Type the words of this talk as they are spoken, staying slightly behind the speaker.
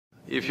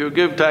If you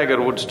give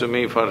Tiger Woods to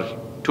me for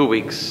 2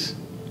 weeks,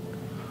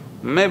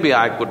 maybe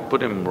I could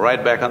put him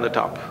right back on the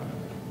top.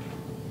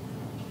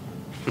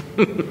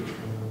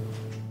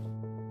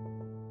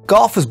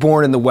 Golf was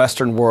born in the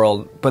Western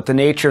world, but the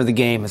nature of the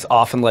game has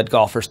often led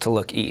golfers to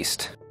look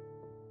east.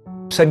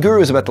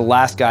 Sadhguru is about the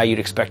last guy you'd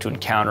expect to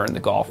encounter in the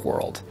golf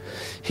world.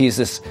 He's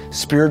this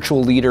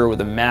spiritual leader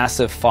with a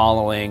massive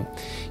following.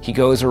 He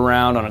goes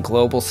around on a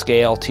global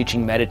scale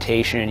teaching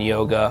meditation and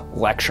yoga,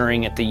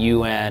 lecturing at the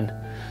UN,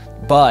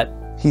 but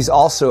he's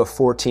also a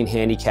 14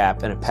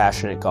 handicap and a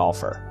passionate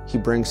golfer. He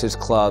brings his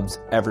clubs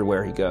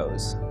everywhere he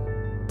goes.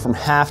 From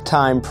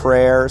halftime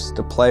prayers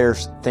to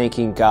players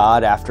thanking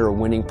God after a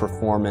winning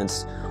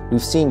performance,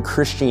 we've seen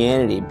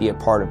Christianity be a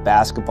part of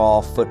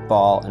basketball,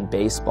 football, and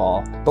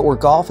baseball. But where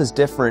golf is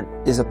different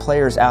is a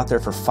player's out there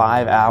for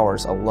 5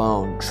 hours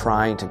alone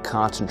trying to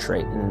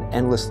concentrate in an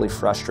endlessly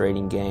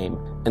frustrating game.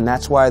 And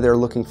that's why they're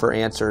looking for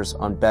answers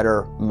on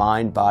better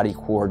mind-body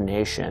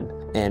coordination.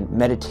 And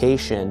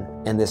meditation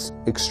and this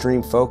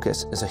extreme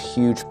focus is a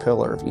huge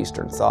pillar of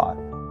Eastern thought.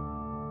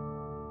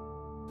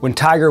 When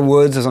Tiger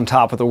Woods was on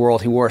top of the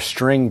world, he wore a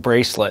string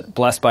bracelet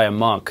blessed by a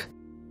monk.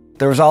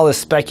 There was all this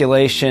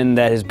speculation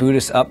that his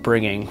Buddhist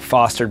upbringing,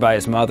 fostered by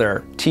his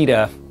mother,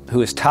 Tita,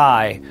 who is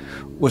Thai,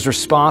 was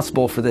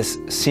responsible for this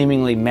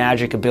seemingly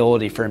magic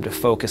ability for him to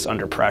focus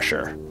under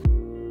pressure.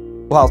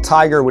 While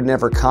Tiger would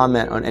never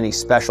comment on any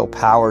special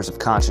powers of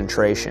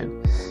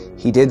concentration,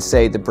 he did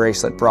say the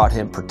bracelet brought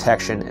him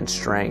protection and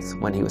strength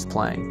when he was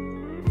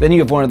playing. Then you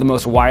have one of the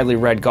most widely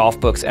read golf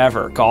books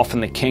ever, Golf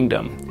in the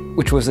Kingdom,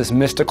 which was this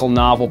mystical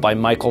novel by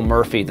Michael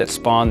Murphy that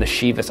spawned the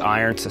Shiva's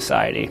Iron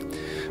Society,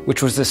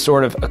 which was this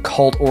sort of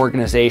occult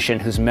organization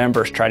whose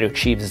members try to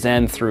achieve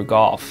Zen through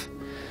golf.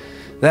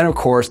 Then, of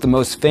course, the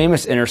most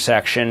famous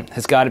intersection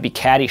has got to be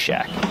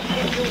Caddyshack.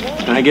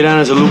 And I get on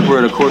as a looper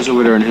at a course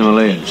over there in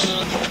Himalayas.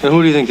 And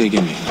who do you think they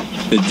give me?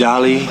 The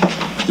Dalai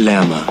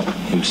Lama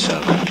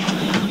himself.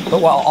 But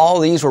while all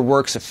these were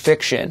works of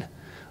fiction,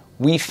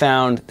 we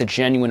found the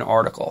genuine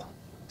article,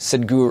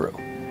 Sadhguru.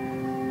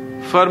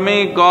 For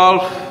me,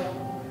 golf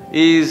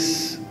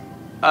is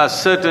a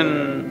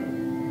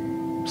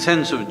certain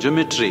sense of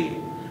geometry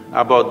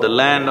about the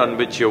land on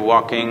which you're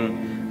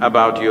walking,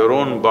 about your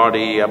own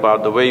body,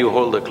 about the way you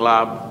hold the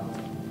club.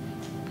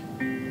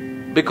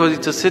 Because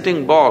it's a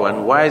sitting ball,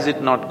 and why is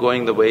it not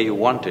going the way you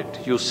want it?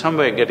 You're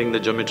somewhere getting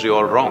the geometry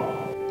all wrong.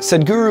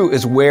 Sadhguru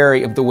is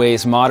wary of the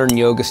ways modern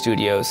yoga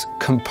studios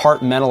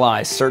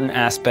compartmentalize certain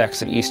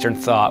aspects of Eastern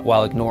thought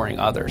while ignoring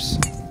others.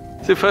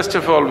 See, first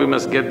of all, we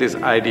must get this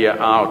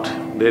idea out.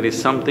 There is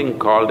something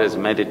called as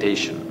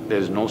meditation. There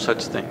is no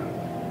such thing.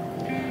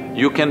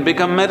 You can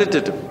become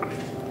meditative.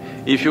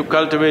 If you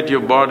cultivate your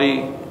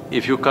body,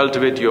 if you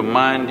cultivate your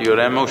mind, your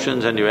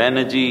emotions and your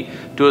energy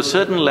to a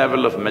certain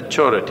level of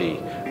maturity,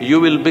 you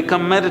will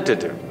become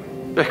meditative.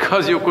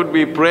 Because you could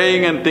be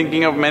praying and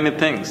thinking of many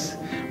things,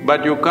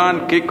 but you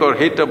can't kick or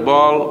hit a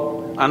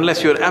ball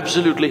unless you're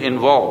absolutely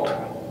involved.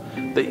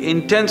 The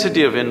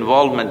intensity of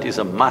involvement is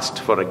a must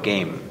for a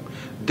game.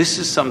 This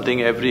is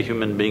something every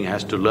human being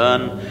has to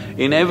learn.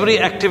 In every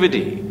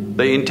activity,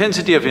 the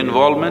intensity of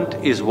involvement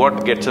is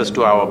what gets us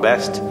to our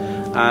best,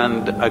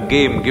 and a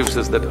game gives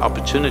us that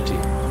opportunity.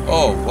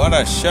 Oh, what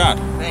a shot.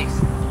 Thanks.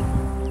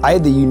 I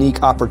had the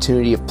unique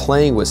opportunity of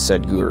playing with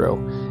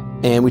Sadhguru,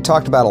 and we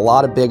talked about a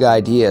lot of big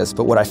ideas,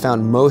 but what I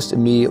found most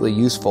immediately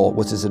useful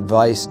was his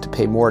advice to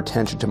pay more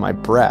attention to my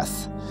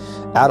breath.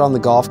 Out on the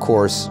golf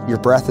course, your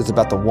breath is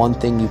about the one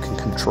thing you can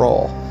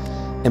control,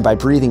 and by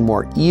breathing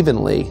more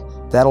evenly,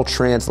 that'll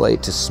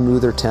translate to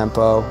smoother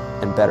tempo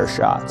and better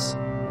shots.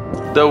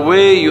 The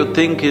way you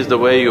think is the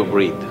way you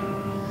breathe,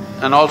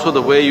 and also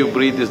the way you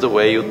breathe is the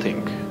way you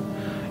think.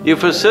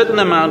 If a certain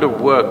amount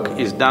of work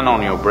is done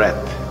on your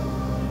breath,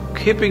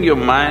 keeping your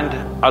mind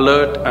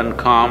alert and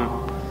calm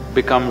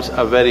becomes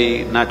a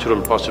very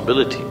natural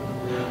possibility.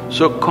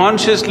 So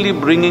consciously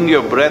bringing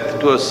your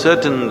breath to a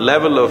certain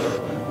level of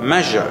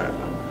measure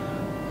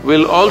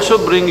will also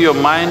bring your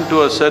mind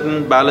to a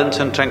certain balance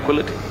and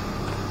tranquility.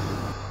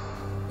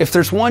 If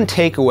there's one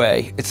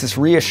takeaway, it's this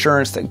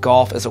reassurance that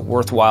golf is a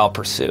worthwhile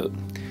pursuit.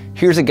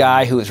 Here's a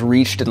guy who has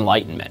reached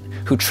enlightenment,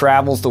 who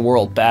travels the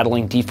world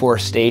battling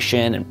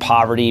deforestation and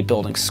poverty,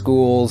 building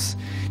schools,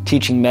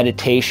 teaching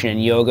meditation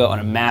and yoga on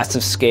a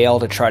massive scale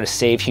to try to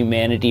save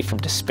humanity from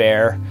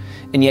despair,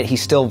 and yet he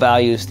still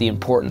values the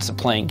importance of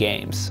playing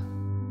games.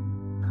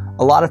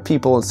 A lot of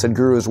people in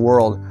Sadhguru's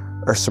world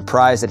are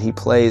surprised that he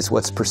plays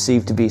what's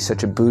perceived to be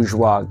such a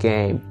bourgeois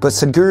game. But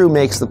Sadhguru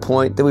makes the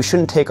point that we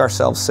shouldn't take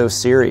ourselves so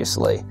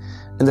seriously,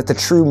 and that the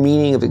true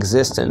meaning of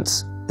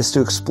existence is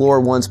to explore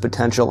one's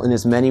potential in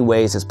as many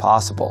ways as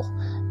possible,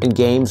 and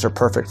games are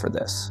perfect for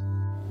this.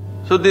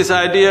 So this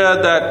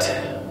idea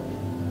that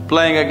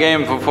playing a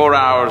game for 4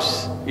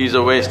 hours is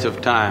a waste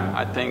of time,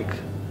 I think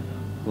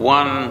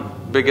one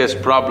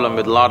biggest problem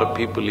with a lot of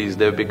people is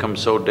they've become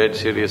so dead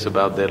serious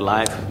about their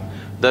life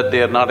that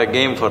they are not a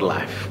game for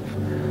life.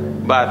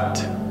 But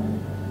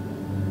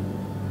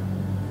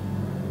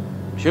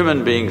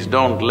human beings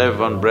don't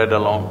live on bread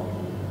alone.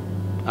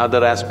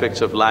 Other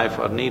aspects of life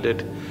are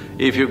needed.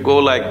 If you go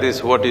like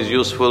this, what is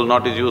useful,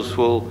 not is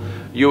useful,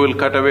 you will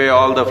cut away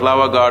all the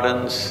flower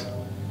gardens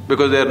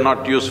because they are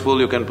not useful,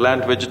 you can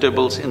plant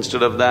vegetables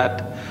instead of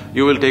that.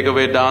 You will take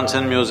away dance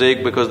and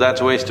music because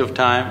that's waste of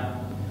time.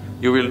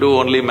 You will do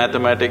only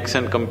mathematics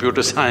and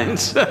computer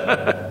science.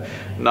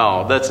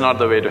 No, that's not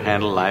the way to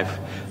handle life.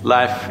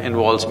 Life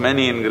involves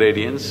many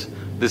ingredients.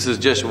 This is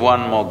just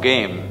one more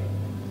game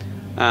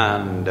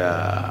and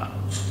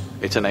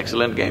it's an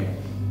excellent game.